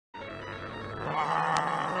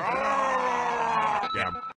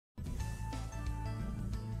Yeah.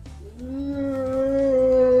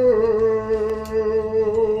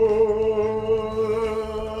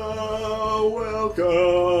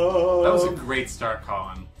 Welcome. That was a great start,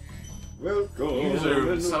 Colin. Welcome. You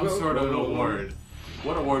deserve some sort of an award.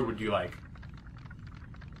 What award would you like?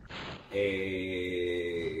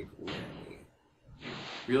 A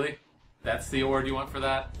Really? That's the award you want for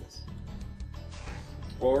that?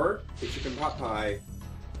 or a chicken pot pie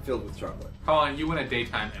filled with chocolate. Colin, you win a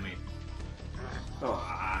daytime Emmy.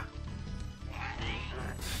 Aww.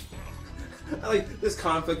 I like this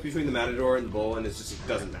conflict between the matador and the bull, and it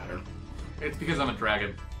doesn't matter. It's because I'm a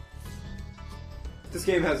dragon. This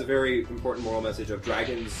game has a very important moral message of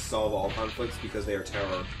dragons solve all conflicts because they are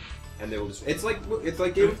terror, and they will just. It's like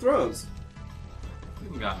Game of Thrones. We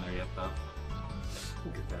haven't gotten there yet, though.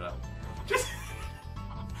 We'll get that up. Just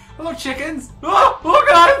hello, chickens! Oh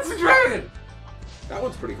God, it's a dragon! That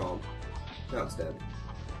one's pretty calm. Now it's dead.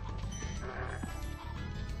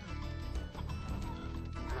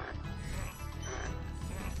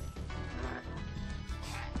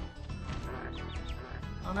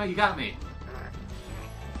 Oh no, you got me.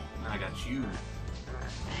 Now I got you.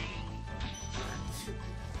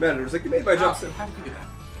 Matador's like, you made my job. How did you get that?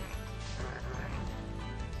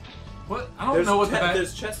 What? I don't know what the bad.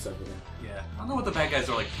 There's chests over there. Yeah, I don't know what the bad guys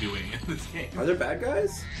are like doing in this game. Are there bad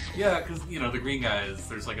guys? Yeah, because you know the green guys.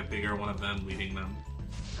 There's like a bigger one of them leading them.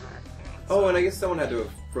 Oh, and I guess someone had to have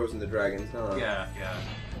frozen the dragons, huh? Yeah, yeah.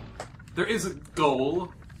 There is a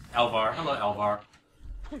goal. Alvar. Hello, Alvar.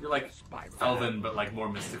 You're like Elven, but like more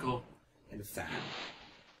mystical. And fat.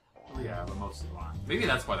 Well, yeah, but mostly not. Maybe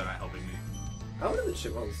that's why they're not helping me. How are the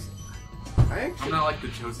chipmunks? I'm not like the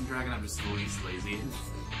chosen dragon. I'm just the least lazy.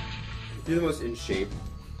 You're the most in shape.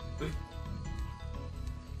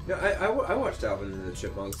 No, I watched Alvin and the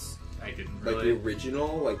Chipmunks. I didn't Like really. the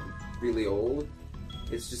original, like really old.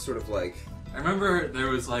 It's just sort of like. I remember there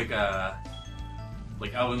was like Alvin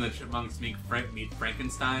and the Chipmunks meet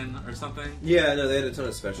Frankenstein or something. Yeah, no, they had a ton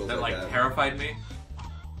of specials That like like that. terrified me.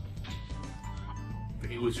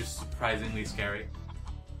 Like, it was just surprisingly scary.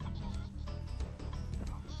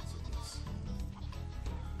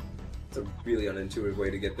 It's a really unintuitive way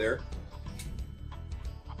to get there.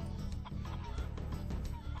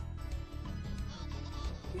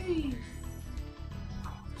 There's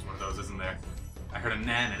one of those, isn't there? I heard a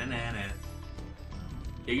na-na-na-na-na.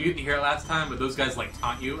 Yeah, you didn't hear it last time, but those guys like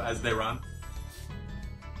taunt you as they run.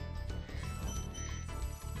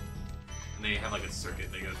 And they have like a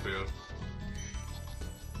circuit they go through.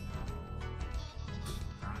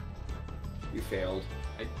 You failed.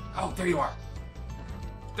 Oh, there you are!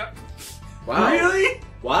 Wow. Really?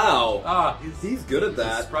 Wow. Ah, He's good at he's a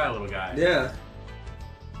that. spry little guy. Yeah.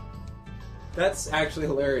 That's actually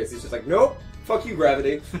hilarious. He's just like, nope, fuck you,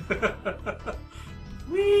 gravity.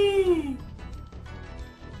 Whee!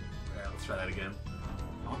 Alright, let's try that again.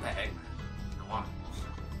 I want that Eggman. I don't want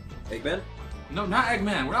it. Eggman? No, not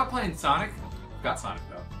Eggman. We're not playing Sonic. Got Sonic,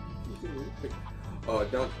 though. Oh,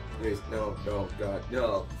 don't. Please, no, no, God,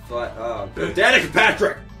 no. Danica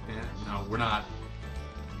Patrick! Yeah, no, we're not.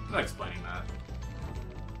 I'm not explaining that.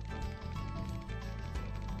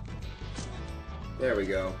 There we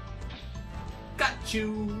go. Got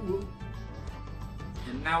you!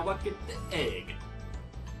 And now I get the egg.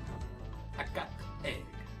 I got the egg.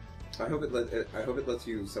 I hope it lets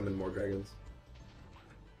you summon more dragons.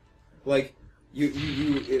 Like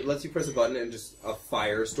it lets you press a button and just a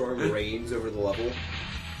firestorm rains over the level,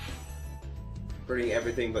 burning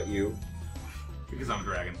everything but you. Because I'm a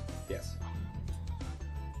dragon. Yes.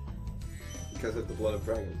 Because of the blood of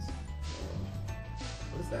dragons.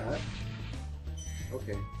 What is that?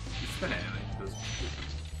 Okay. It's been animated.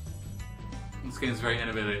 This game is very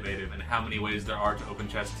innovative in how many ways there are to open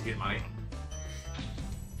chests to get money.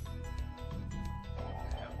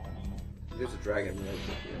 There's a dragon. Right?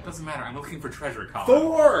 It doesn't matter. I'm looking for treasure, Colin.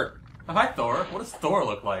 Thor! Hi, Thor. What does Thor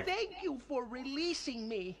look like? Thank you for releasing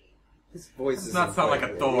me. His voice Does does not sound like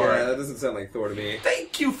a Thor. Yeah, that doesn't sound like Thor to me.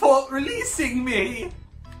 Thank you for releasing me.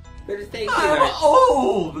 Thank I'm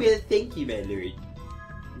old. Thank you, man, Louis.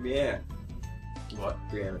 Yeah. What?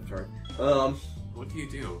 Brianna, sorry. What do you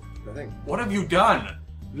do? Nothing. What have you done?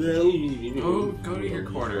 Go Go to your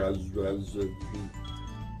corner.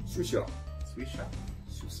 Swish up. Sweet shot.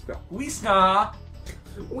 Swish up. Weesna.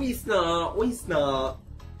 Weesna.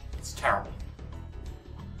 It's terrible.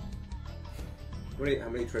 How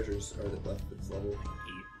many treasures are there left at this level? 8.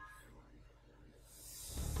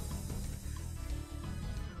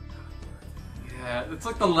 Yeah, it's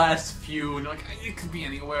like the last few, and you're like, it could be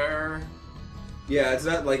anywhere. Yeah, it's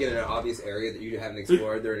not like in an obvious area that you haven't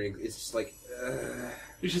explored. It's just like,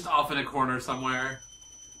 He's just off in a corner somewhere.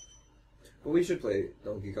 But we should play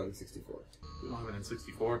Donkey Kong 64. We don't have it in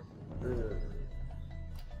 64.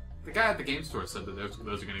 The guy at the game store said that those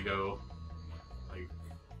are going to go, like,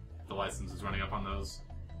 the license is running up on those.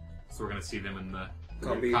 So we're going to see them in the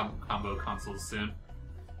combo consoles soon.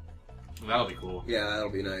 That'll be cool. Yeah,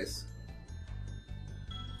 that'll be nice.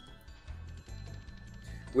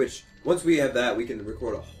 Which, once we have that, we can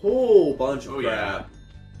record a whole bunch of crap.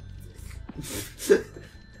 Yeah.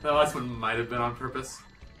 The last one might have been on purpose.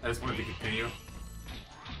 I just wanted to continue.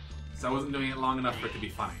 So I wasn't doing it long enough for it to be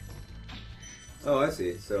funny. Oh, I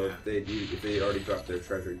see. So Yeah. if they already dropped their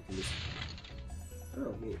treasure, you can just...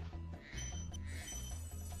 Oh, neat.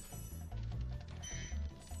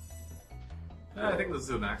 I think this is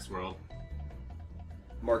the next world.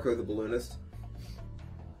 Marco the Balloonist.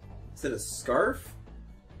 Is it a scarf?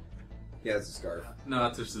 Yeah, it's a scarf. No,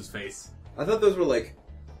 that's just his face. I thought those were like...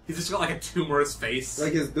 He's just got like a tumorous face.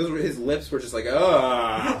 Like his lips were just like,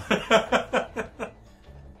 ah.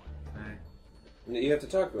 You have to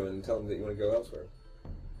talk to him and tell him that you want to go elsewhere.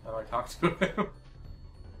 How do I talk to him?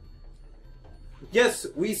 Yes,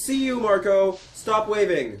 we see you, Marco. Stop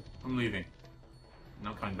waving. I'm leaving. And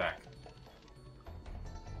I'm coming back.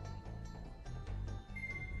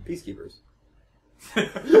 Peacekeepers.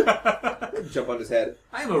 Jump on his head.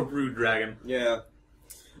 I am a rude dragon. Yeah.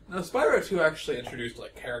 Now, Spyro 2 actually introduced,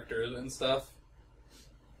 like, characters and stuff.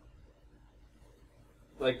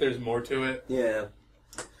 Like, there's more to it. Yeah.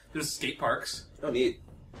 There's skate parks. Oh, neat.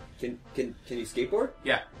 Can you skateboard?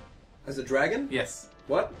 Yeah. As a dragon? Yes.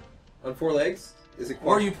 What? On 4 legs? Is it?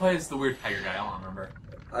 Or you play as the weird tiger guy. I don't remember.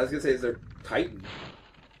 I was gonna say, is there Titan?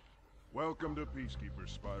 Welcome to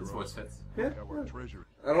Peacekeepers, Spyro. His voice fits. Yeah. Our treasure.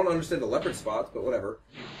 I don't understand the leopard spots, but whatever.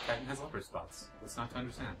 Titan has leopard spots. What's not to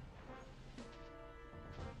understand?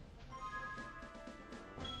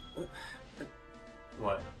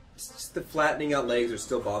 What? Just the flattening out legs are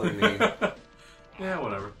still bothering me. Yeah,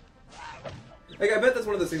 whatever. Like, I bet that's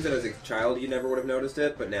one of those things that as a child you never would have noticed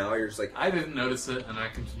it, but now you're just like... I didn't notice it, and I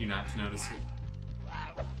continue not to notice it.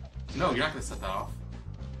 No, you're not going to set that off.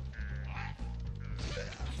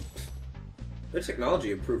 Their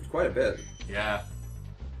technology improved quite a bit. Yeah.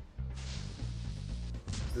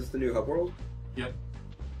 Is this the new hub world? Yep.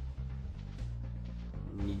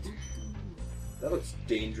 Neat. That looks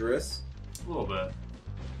dangerous. A little bit.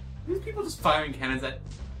 These people just firing cannons at...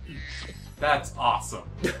 That's awesome.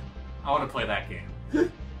 I want to play that game.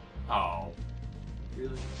 Oh.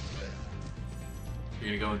 Really?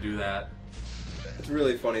 You're gonna go and do that? It's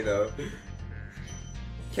really funny, though.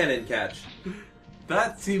 Cannon catch.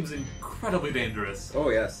 That seems incredibly dangerous. Oh,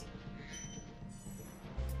 yes.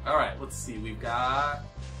 Alright, let's see. We've got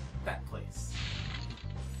that place.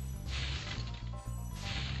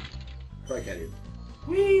 Probably can't even.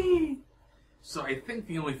 Whee! So I think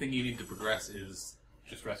the only thing you need to progress is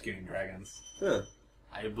just rescuing dragons. Huh.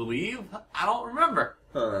 I believe? I don't remember.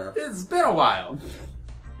 Huh. It's been a while.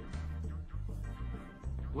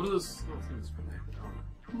 What are those little things from there?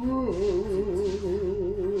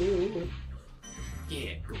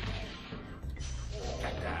 Yeah, go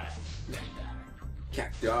back.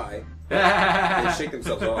 Cacti. They Cacti. shake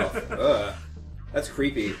themselves off. Ugh. That's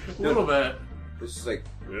creepy. A little bit. It's just like...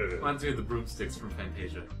 Reminds me of the broomsticks from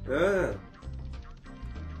Fantasia. Ah.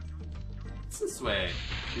 It's this way.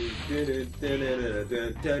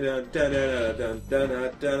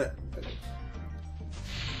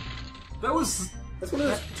 That was... That's one of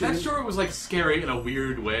those... That story was, like, scary in a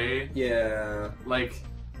weird way. Yeah. Like,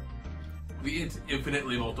 the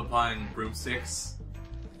infinitely multiplying broomsticks.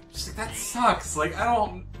 Just like, that sucks. Like, I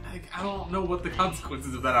don't know what the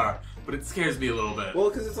consequences of that are, but it scares me a little bit. Well,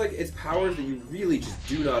 because it's like, it's powers that you really just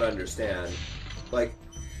do not understand. Like,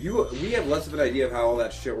 we have less of an idea of how all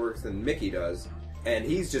that shit works than Mickey does. And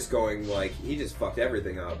he's just going, like, he just fucked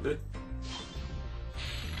everything up.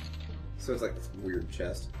 So it's like this weird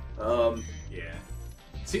chest. Yeah.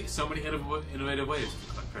 See, so many innovative ways to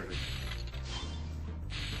collect treasure.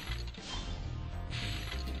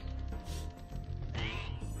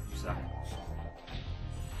 You suck.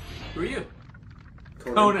 Who are you?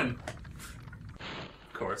 Conan.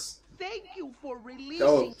 Of course. Thank you for releasing.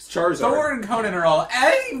 Oh, it's Charizard. Thor and Conan are all,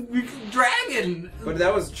 hey, dragon! But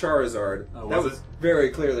that was Charizard. Oh, that was was it? very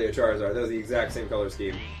clearly a Charizard. That was the exact same color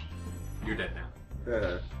scheme. You're dead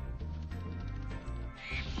now.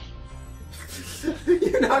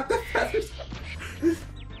 You knocked the feathers.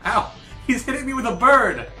 Ow! He's hitting me with a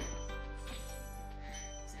bird!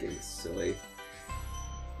 This game is silly.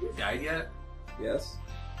 You died yet? Yes?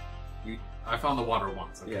 I found the water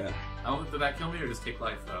once. Okay. Yeah. Did that kill me or just take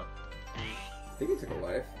life though? I think he took a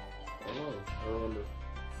life. I don't know. I don't remember.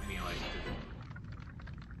 Any like did it?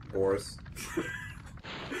 Boris.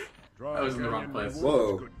 That was in the wrong place.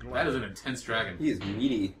 Whoa. That is an intense dragon. He is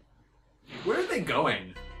meaty. Where are they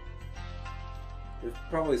going? There's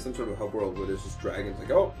probably some sort of hub world where there's just dragons.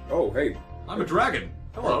 Like, oh, hey. I'm a dragon.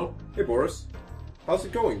 Hello. Hey, Boris. How's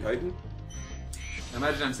it going, Titan?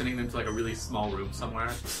 Imagine I'm sending them to like a really small room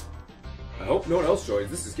somewhere. I hope no one else joins.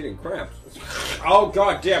 This is getting cramped. Oh,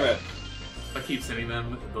 god damn it. If I keep sending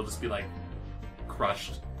them, they'll just be like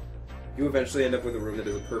crushed. You eventually end up with a room that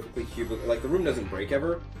is a perfectly cubicle. Like, the room doesn't break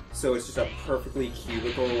ever, so it's just a perfectly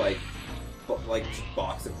cubicle, like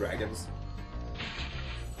box of dragons.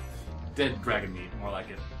 Dead dragon meat, more like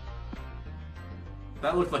it.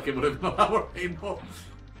 That looked like it would have been a lot more painful.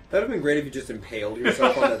 That would have been great if you just impaled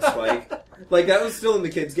yourself on that spike. Like, that was still in the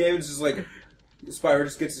kids' game. It's just like, Spyro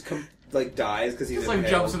just gets dies because he's Just impaled. like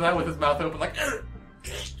jumps in that with his mouth open, like.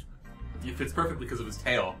 It fits perfectly because of his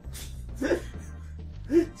tail.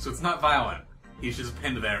 So it's not violent. He's just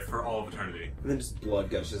pinned there for all of eternity. And then just blood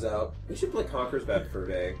gushes out. We should play Conker's Bad Fur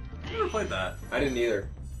Day. I never played that. I didn't either.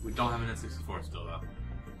 We don't have an N64 still, though.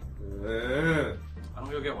 Is Why don't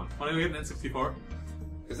we go get one? Why don't we get an N64?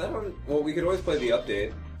 that on? Well, we could always play the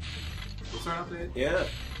update. Was there an update? Yeah.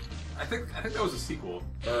 I think that was a sequel.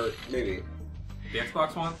 Or maybe. The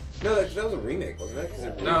Xbox one? No, that was a remake, wasn't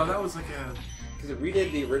it? No, that was like a... Because it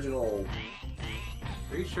redid the original...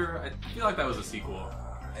 Are you sure? I feel like that was a sequel.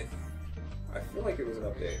 I feel like it was an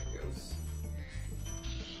update.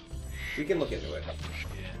 We can look into it.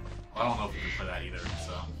 Yeah. Well, I don't know if we can play that either,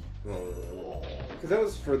 so... Because that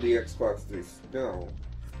was for the Xbox 3... No.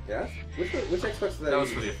 Yeah? Which Xbox was that? That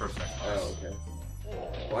was for the first Xbox. Oh, okay.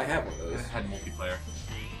 Well, I have one of It those. had multiplayer.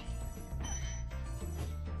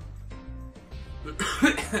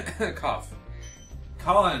 Cough.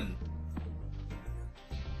 Colin!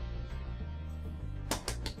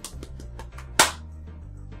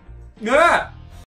 Ah!